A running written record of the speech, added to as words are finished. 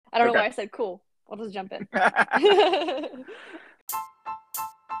I don't know Okay. why I said cool. I'll just jump in.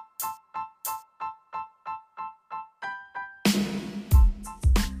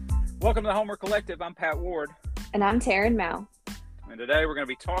 Welcome to the Homework Collective. I'm Pat Ward. And I'm Taryn Mao. And today we're going to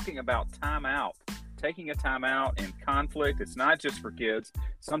be talking about timeout. Taking a timeout in conflict. It's not just for kids.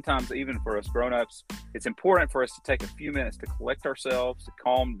 Sometimes even for us grown-ups, it's important for us to take a few minutes to collect ourselves, to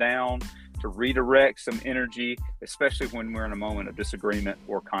calm down, to redirect some energy, especially when we're in a moment of disagreement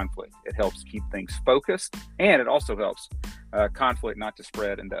or conflict. It helps keep things focused, and it also helps conflict not to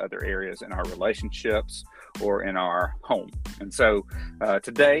spread into other areas in our relationships or in our home. And so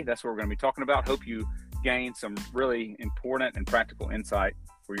today, that's what we're going to be talking about. Hope you gain some really important and practical insight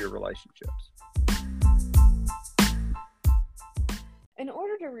for your relationships. In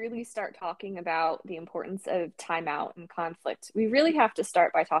order to really start talking about the importance of timeout and conflict, we really have to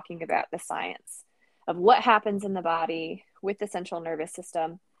start by talking about the science of what happens in the body with the central nervous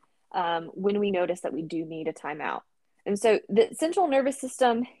system when we notice that we do need a timeout. And so the central nervous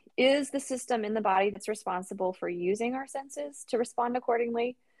system is the system in the body that's responsible for using our senses to respond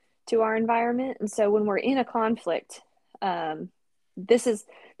accordingly to our environment. And so when we're in a conflict, this is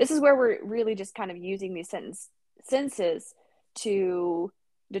where we're really just kind of using these senses to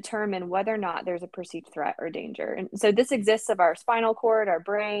determine whether or not there's a perceived threat or danger. And so this exists of our spinal cord, our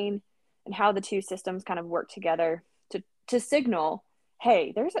brain, and how the two systems kind of work together to signal,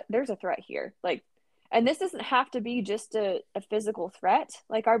 hey, there's a threat here. And this doesn't have to be just a physical threat.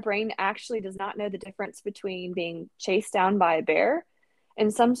 Like, our brain actually does not know the difference between being chased down by a bear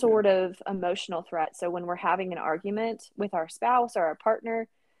and some sort of emotional threat. So when we're having an argument with our spouse or our partner,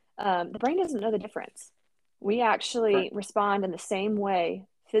 the brain doesn't know the difference. We actually respond in the same way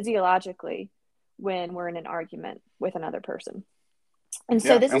physiologically when we're in an argument with another person. And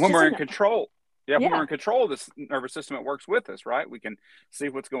so this and is when just we're in control, when we're yeah. in control of this nervous system, it works with us, right? We can see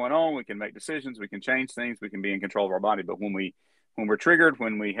what's going on, we can make decisions, we can change things, we can be in control of our body. But when we're triggered,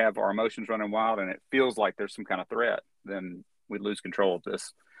 when we have our emotions running wild and it feels like there's some kind of threat, then we lose control of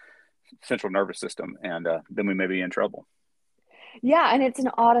this central nervous system, and then we may be in trouble. Yeah, and it's an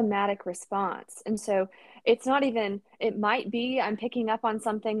automatic response. And so it's not even, it might be I'm picking up on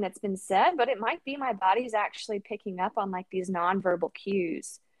something that's been said, but it might be my body's actually picking up on like these nonverbal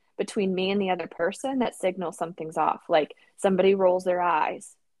cues between me and the other person that signal something's off. Like somebody rolls their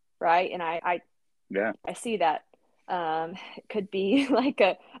eyes, right? And I see that. It could be like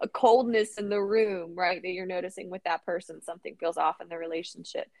a coldness in the room, right? That you're noticing with that person, something feels off in the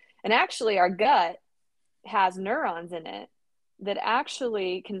relationship. And actually our gut has neurons in it that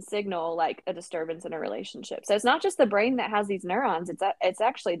actually can signal like a disturbance in a relationship. So it's not just the brain that has these neurons, it's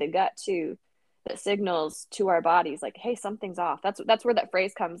actually the gut too that signals to our bodies like, hey, something's off. That's where that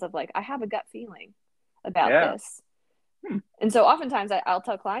phrase comes of like, I have a gut feeling about Yeah. this. And so oftentimes I'll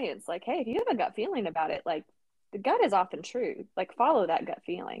tell clients like, hey, if you have a gut feeling about it, like the gut is often true. Like follow that gut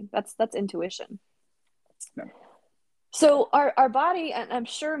feeling. That's intuition. Yeah. So our body, and I'm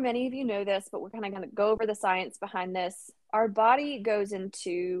sure many of you know this, but we're kind of going to go over the science behind this. Our body goes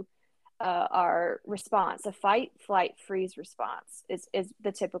into our response, a fight, flight, freeze response is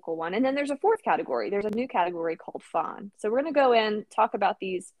the typical one. And then there's a fourth category. There's a new category called fawn. So we're going to go in, talk about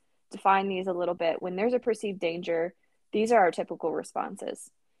these, define these a little bit. When there's a perceived danger, these are our typical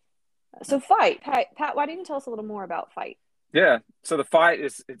responses. So fight, Pat, why don't you tell us a little more about fight? Yeah. So the fight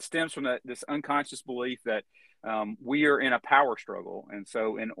it stems from this unconscious belief that we are in a power struggle. And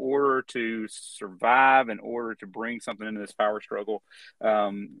so in order to survive, in order to bring something into this power struggle,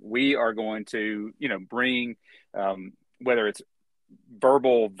 we are going to, bring, whether it's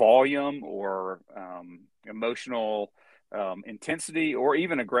verbal volume or emotional intensity or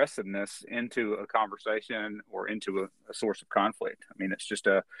even aggressiveness into a conversation or into a source of conflict. I mean, it's just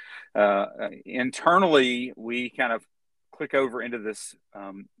internally, we kind of click over into this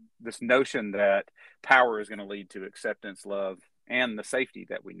notion that power is going to lead to acceptance, love, and the safety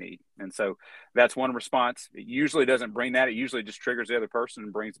that we need. And so that's one response. It usually doesn't bring that. It usually just triggers the other person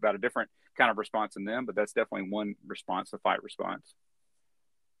and brings about a different kind of response in them. But that's definitely one response, the fight response.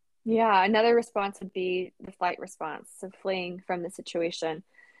 Yeah, another response would be the flight response, so fleeing from the situation.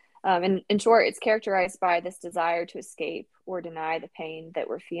 And in short, it's characterized by this desire to escape or deny the pain that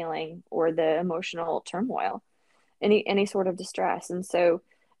we're feeling or the emotional turmoil, any sort of distress. And so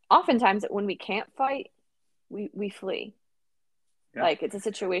oftentimes when we can't fight, we flee. Yeah. Like it's a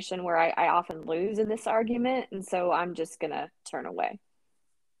situation where I often lose in this argument, and so I'm just going to turn away.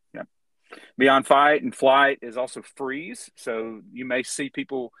 Yeah. Beyond fight and flight is also freeze. So you may see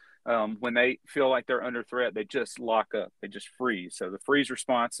people when they feel like they're under threat, they just lock up, they just freeze. So the freeze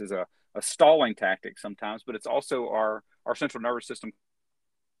response is a stalling tactic sometimes, but it's also our central nervous system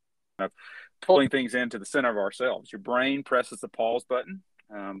of pulling things into the center of ourselves. Your brain presses the pause button,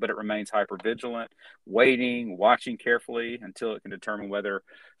 but it remains hypervigilant, waiting, watching carefully until it can determine whether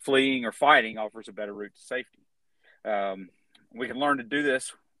fleeing or fighting offers a better route to safety. We can learn to do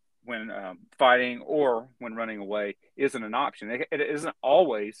this when fighting or when running away isn't an option. It isn't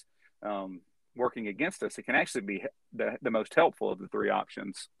always working against us. It can actually be the most helpful of the three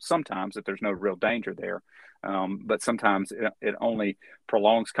options sometimes if there's no real danger there. But sometimes it only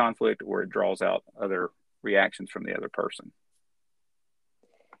prolongs conflict or it draws out other reactions from the other person.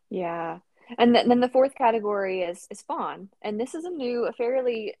 Yeah. And then the fourth category is fawn. And this is a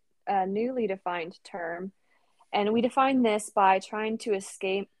fairly newly defined term. And we define this by trying to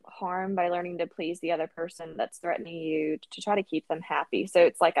escape harm by learning to please the other person that's threatening you to try to keep them happy. So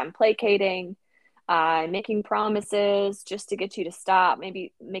it's like I'm placating, I'm making promises just to get you to stop,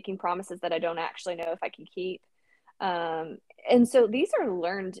 maybe making promises that I don't actually know if I can keep. And so these are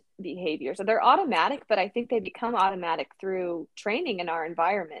learned behaviors. So they're automatic, but I think they become automatic through training in our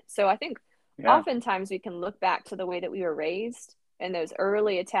environment. So I think oftentimes we can look back to the way that we were raised and those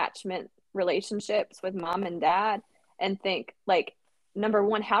early attachment relationships with mom and dad and think like, number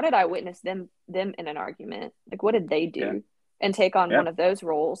one, how did I witness them in an argument? Like, what did they do? And take on one of those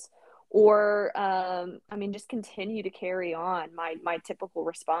roles? Or, just continue to carry on my typical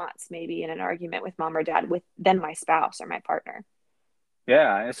response, maybe in an argument with mom or dad, with then my spouse or my partner.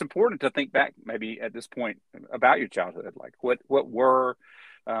 Yeah, it's important to think back maybe at this point about your childhood. Like what were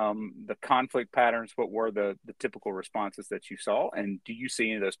the conflict patterns? What were the typical responses that you saw? And do you see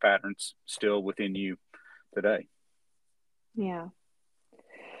any of those patterns still within you today? Yeah.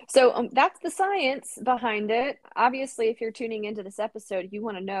 So that's the science behind it. Obviously, if you're tuning into this episode, you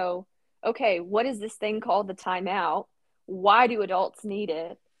want to know, okay, what is this thing called the timeout? Why do adults need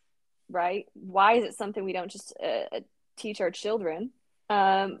it? Right? Why is it something we don't just teach our children?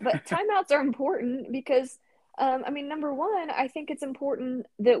 But timeouts are important because, number one, I think it's important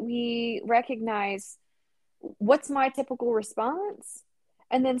that we recognize what's my typical response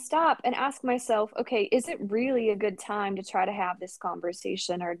and then stop and ask myself, okay, is it really a good time to try to have this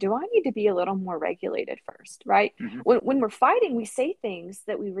conversation, or do I need to be a little more regulated first, right? Mm-hmm. When we're fighting, we say things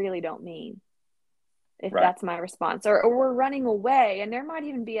that we really don't mean, if that's my response, or we're running away, and there might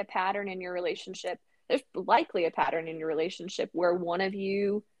even be a pattern in your relationship. There's likely a pattern in your relationship where one of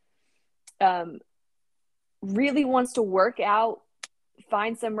you really wants to work out,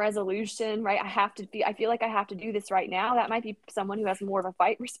 find some resolution, right? I feel like I have to do this right now. That might be someone who has more of a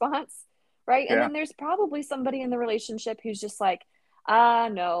fight response, right? And then there's probably somebody in the relationship who's just like,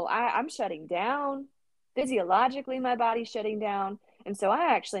 no, I'm shutting down. Physiologically, my body's shutting down. And so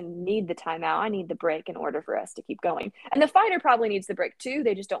I actually need the timeout. I need the break in order for us to keep going. And the fighter probably needs the break too.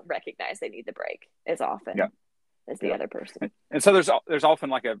 They just don't recognize they need the break as often as the other person. And so there's often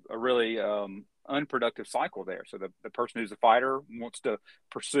like a really unproductive cycle there. So the person who's a fighter wants to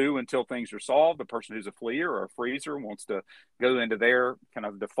pursue until things are solved. The person who's a fleer or a freezer wants to go into their kind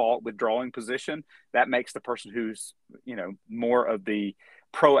of default withdrawing position. That makes the person who's, more of the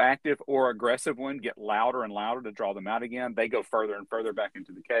proactive or aggressive one get louder and louder to draw them out again. They go further and further back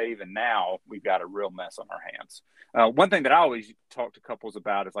into the cave, and now we've got a real mess on our hands. One thing that I always talk to couples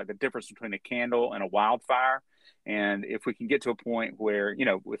about is like the difference between a candle and a wildfire. And if we can get to a point where,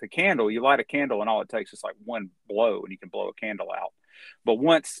 with a candle, you light a candle and all it takes is like one blow and you can blow a candle out. But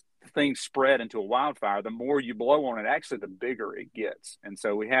once things spread into a wildfire, the more you blow on it, actually, the bigger it gets. And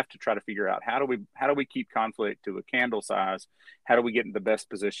so we have to try to figure out how do we keep conflict to a candle size? How do we get in the best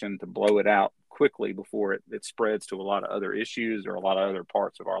position to blow it out quickly before it spreads to a lot of other issues or a lot of other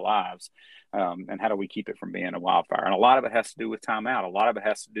parts of our lives? And how do we keep it from being a wildfire? And a lot of it has to do with timeout. A lot of it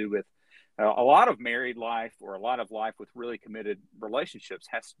has to do with a lot of married life, or a lot of life with really committed relationships,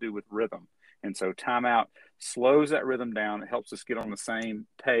 has to do with rhythm. And so timeout slows that rhythm down. It helps us get on the same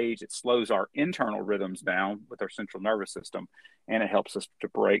page. It slows our internal rhythms down with our central nervous system, and it helps us to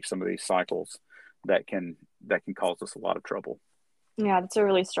break some of these cycles that can cause us a lot of trouble. Yeah, that's a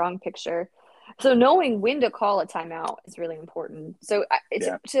really strong picture. So knowing when to call a timeout is really important. So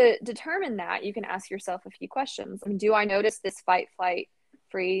to determine that, you can ask yourself a few questions. Do I notice this fight, flight,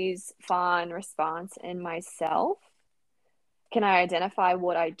 freeze, fawn response in myself? Can I identify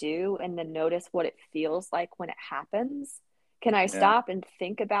what I do and then notice what it feels like when it happens? Can I stop and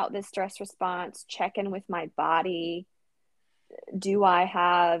think about this stress response, check in with my body? Do I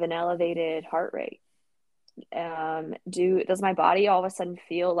have an elevated heart rate? Does my body all of a sudden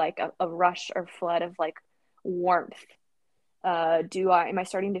feel like a rush or flood of like warmth? Am I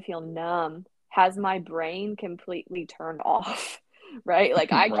starting to feel numb? Has my brain completely turned off? Right?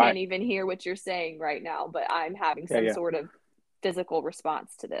 Like I can't even hear what you're saying right now, but I'm having some sort of physical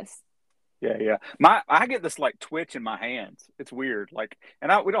response to this. Yeah, yeah. I get this like twitch in my hands. It's weird. Like,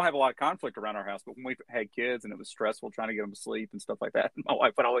 and we don't have a lot of conflict around our house, but when we had kids and it was stressful trying to get them to sleep and stuff like that, my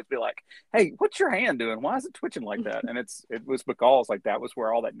wife would always be like, "Hey, what's your hand doing? Why is it twitching like that?" And it was because like that was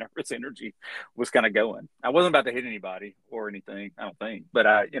where all that nervous energy was kind of going. I wasn't about to hit anybody or anything, I don't think, but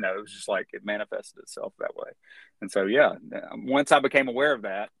it was just like it manifested itself that way. And so yeah, once I became aware of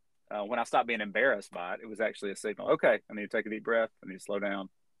that, when I stopped being embarrassed by it, it was actually a signal. Okay, I need to take a deep breath. I need to slow down.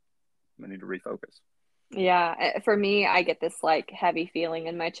 I need to refocus. Yeah, for me, I get this like heavy feeling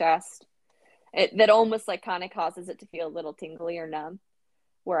in my chest. That almost like kind of causes it to feel a little tingly or numb,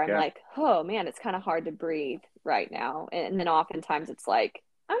 where I'm Yeah. like, oh man, it's kind of hard to breathe right now. And then oftentimes it's like,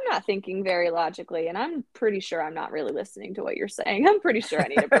 I'm not thinking very logically, and I'm pretty sure I'm not really listening to what you're saying. I'm pretty sure I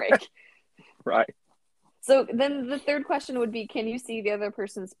need a break. Right. So then the third question would be, can you see the other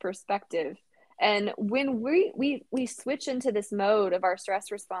person's perspective? And when we switch into this mode of our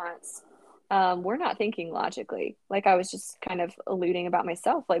stress response, we're not thinking logically. Like I was just kind of alluding about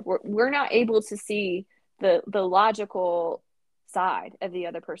myself. Like we're not able to see the logical side of the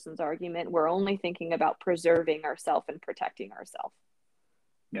other person's argument. We're only thinking about preserving ourselves and protecting ourselves.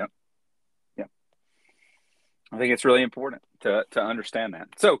 Yeah. Yeah. I think it's really important to understand that.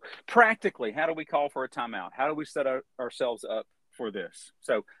 So practically, how do we call for a timeout? How do we set ourselves up for this?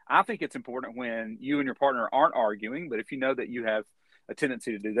 So I think it's important when you and your partner aren't arguing, but if you know that you have a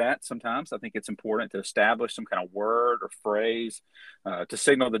tendency to do that sometimes, I think it's important to establish some kind of word or phrase to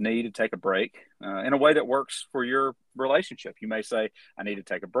signal the need to take a break in a way that works for your relationship. You may say, I need to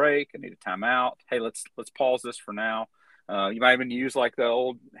take a break. I need a timeout. Hey, let's pause this for now. You might even use like the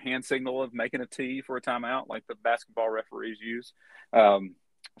old hand signal of making a T for a timeout, like the basketball referees use.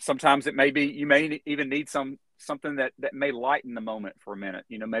 Sometimes it may be, you may even need something that may lighten the moment for a minute,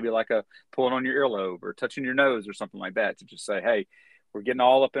 maybe like a pulling on your earlobe or touching your nose or something like that, to just say, hey, we're getting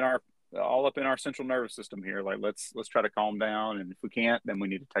all up in our central nervous system here. Like, let's try to calm down. And if we can't, then we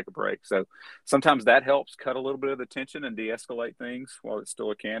need to take a break. So sometimes that helps cut a little bit of the tension and de-escalate things while it's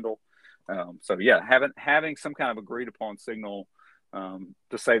still a candle. So yeah, having some kind of agreed upon signal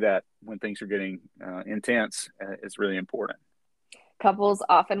to say that when things are getting intense is really important. Couples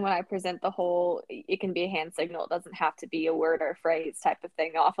often, when I present it can be a hand signal. It doesn't have to be a word or a phrase type of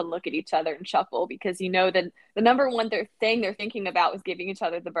thing. They often look at each other and chuckle because that the number one thing they're thinking about was giving each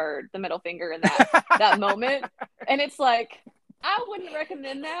other the middle finger in that moment. And it's like, I wouldn't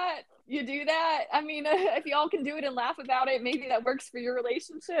recommend that you do that. I mean, if y'all can do it and laugh about it, maybe that works for your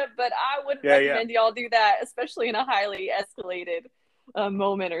relationship, but I wouldn't recommend y'all do that, especially in a highly escalated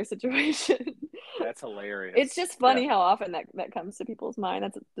moment or situation. That's hilarious. It's just funny how often that comes to people's mind.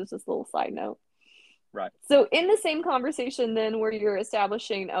 That's just a little side note. Right. So in the same conversation then where you're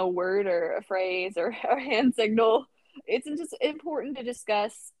establishing a word or a phrase or a hand signal, it's just important to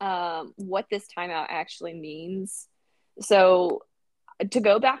discuss what this timeout actually means. So to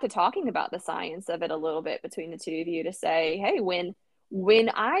go back to talking about the science of it a little bit between the two of you, to say, hey, when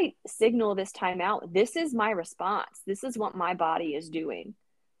I signal this timeout, this is my response. This is what my body is doing.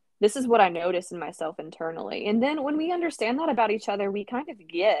 This is what I notice in myself internally. And then when we understand that about each other, we kind of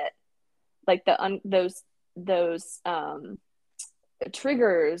get like those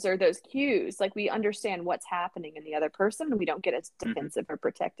triggers or those cues. Like we understand what's happening in the other person, and we don't get as defensive or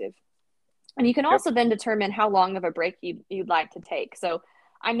protective. And you can also then determine how long of a break you'd like to take. So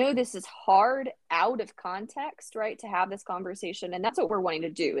I know this is hard out of context, right, to have this conversation. And that's what we're wanting to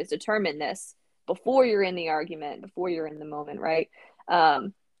do, is determine this before you're in the argument, before you're in the moment, right?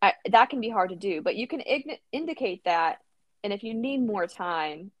 That can be hard to do, but you can indicate that. And if you need more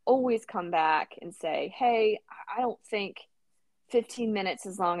time, always come back and say, hey, I don't think 15 minutes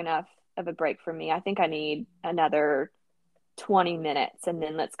is long enough of a break for me. I think I need another 20 minutes, and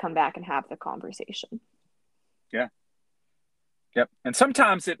then let's come back and have the conversation. Yeah. Yep. And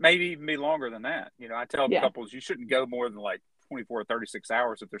sometimes it may even be longer than that. I tell couples you shouldn't go more than like 24 or 36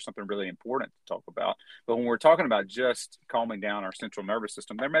 hours if there's something really important to talk about. But when we're talking about just calming down our central nervous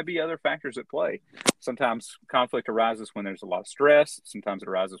system, there may be other factors at play. Sometimes conflict arises when there's a lot of stress. Sometimes it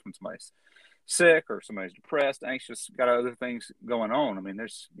arises when somebody's sick or somebody's depressed, anxious, got other things going on. I mean,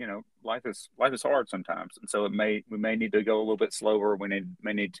 there's, life is hard sometimes. And so we may need to go a little bit slower. We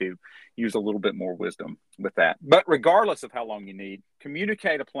may need to use a little bit more wisdom with that. But regardless of how long you need,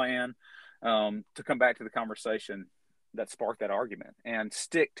 communicate a plan to come back to the conversation that sparked that argument, and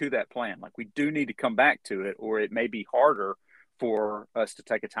stick to that plan. Like, we do need to come back to it, or it may be harder for us to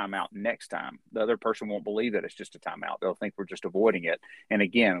take a timeout next time. The other person won't believe that it's just a timeout. They'll think we're just avoiding it. And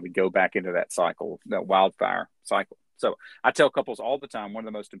again, we go back into that cycle, that wildfire cycle. So I tell couples all the time, one of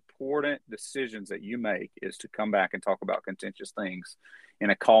the most important decisions that you make is to come back and talk about contentious things in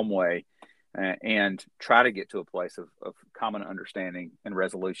a calm way, and try to get to a place of common understanding and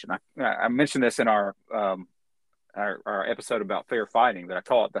resolution. I mentioned this in our episode about fair fighting, that I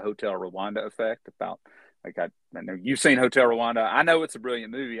call it the Hotel Rwanda effect. About, like, I know you've seen Hotel Rwanda. I know it's a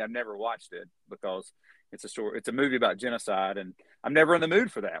brilliant movie. I've never watched it because it's a movie about genocide, and I'm never in the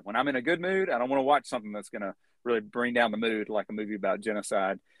mood for that. When I'm in a good mood, I don't want to watch something that's going to really bring down the mood, like a movie about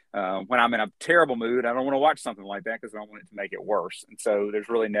genocide. When I'm in a terrible mood, I don't want to watch something like that because I don't want it to make it worse. And so there's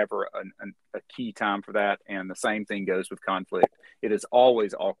really never a key time for that. And the same thing goes with conflict. It is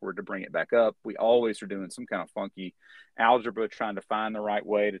always awkward to bring it back up. We always are doing some kind of funky algebra, trying to find the right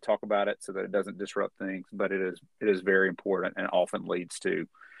way to talk about it so that it doesn't disrupt things. But it is very important, and often leads to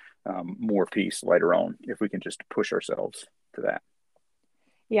more peace later on if we can just push ourselves to that.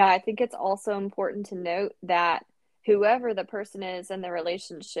 Yeah, I think it's also important to note that whoever the person is in the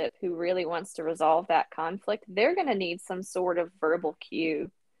relationship who really wants to resolve that conflict, they're going to need some sort of verbal cue,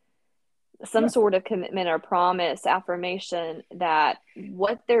 some sort of commitment or promise, affirmation that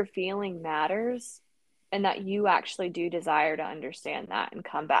what they're feeling matters, and that you actually do desire to understand that and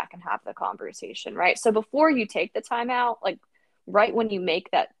come back and have the conversation, right? So before you take the time out, like right when you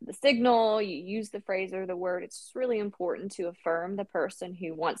make the signal, you use the phrase or the word, it's just really important to affirm the person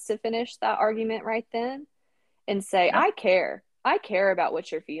who wants to finish that argument right then and say, Yeah. I care about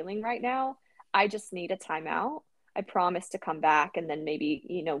what you're feeling right now. I just need a timeout. I promise to come back. And then maybe,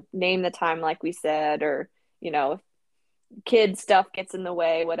 name the time like we said, or, if kid stuff gets in the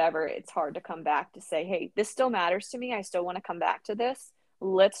way, whatever, it's hard to come back to say, hey, this still matters to me. I still want to come back to this.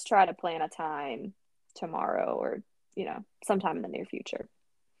 Let's try to plan a time tomorrow or, sometime in the near future.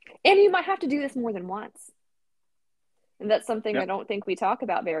 And you might have to do this more than once. And that's something I don't think we talk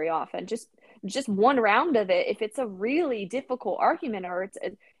about very often. Just one round of it, if it's a really difficult argument or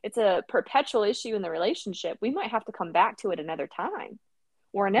it's a perpetual issue in the relationship, we might have to come back to it another time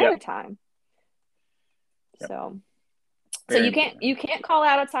or another time. So you can't call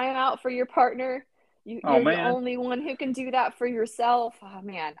out a timeout for your partner. You're the only one who can do that for yourself. Oh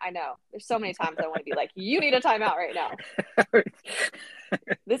man, I know. There's so many times I want to be like, you need a timeout right now.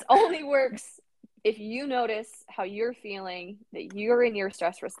 This only works if you notice how you're feeling, that you're in your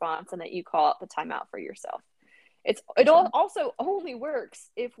stress response, and that you call out the timeout for yourself. It also only works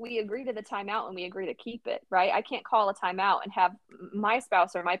if we agree to the timeout and we agree to keep it, right? I can't call a timeout and have my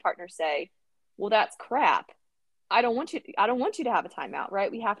spouse or my partner say, well, that's crap. I don't want you to have a timeout,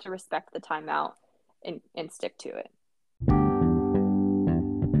 right? We have to respect the timeout and stick to it.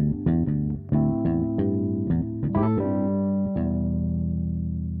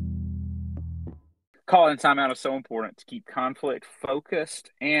 Calling timeout is so important to keep conflict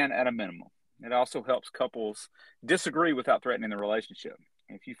focused and at a minimum. It also helps couples disagree without threatening the relationship.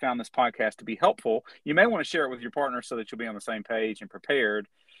 If you found this podcast to be helpful, you may want to share it with your partner so that you'll be on the same page and prepared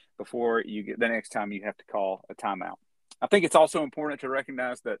before you get the next time you have to call a timeout. I think it's also important to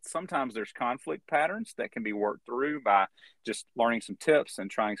recognize that sometimes there's conflict patterns that can be worked through by just learning some tips and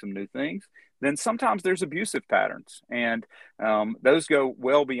trying some new things. Then sometimes there's abusive patterns, and those go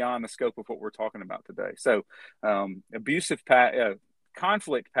well beyond the scope of what we're talking about today. So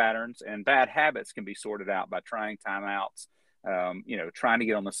conflict patterns and bad habits can be sorted out by trying timeouts, trying to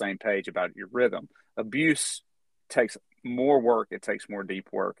get on the same page about your rhythm. Abuse takes more work, it takes more deep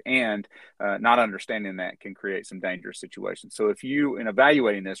work, and not understanding that can create some dangerous situations. So if you, in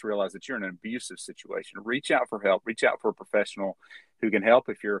evaluating this, realize that you're in an abusive situation, reach out for help, reach out for a professional who can help.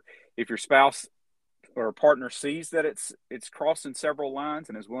 If your spouse or partner sees that it's crossing several lines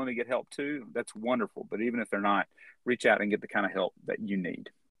and is willing to get help too, that's wonderful. But even if they're not, reach out and get the kind of help that you need.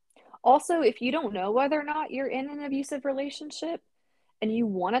 Also, if you don't know whether or not you're in an abusive relationship and you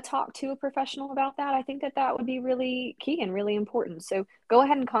want to talk to a professional about that, I think that would be really key and really important. So go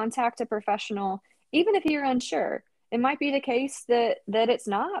ahead and contact a professional, even if you're unsure. It might be the case that it's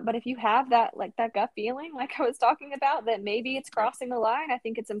not, but if you have that gut feeling, like I was talking about, that maybe it's crossing the line, I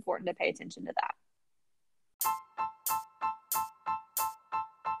think it's important to pay attention to that.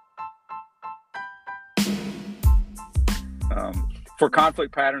 For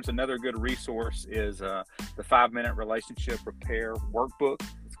conflict patterns, another good resource is the 5-Minute Relationship Repair Workbook.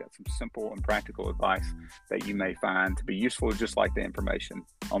 It's got some simple and practical advice that you may find to be useful, just like the information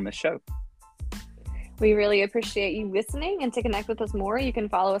on this show. We really appreciate you listening, and to connect with us more, you can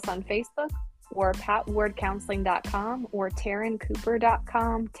follow us on Facebook or patwardcounseling.com or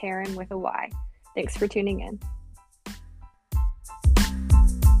TarynCooper.com, Taryn with a Y. Thanks for tuning in.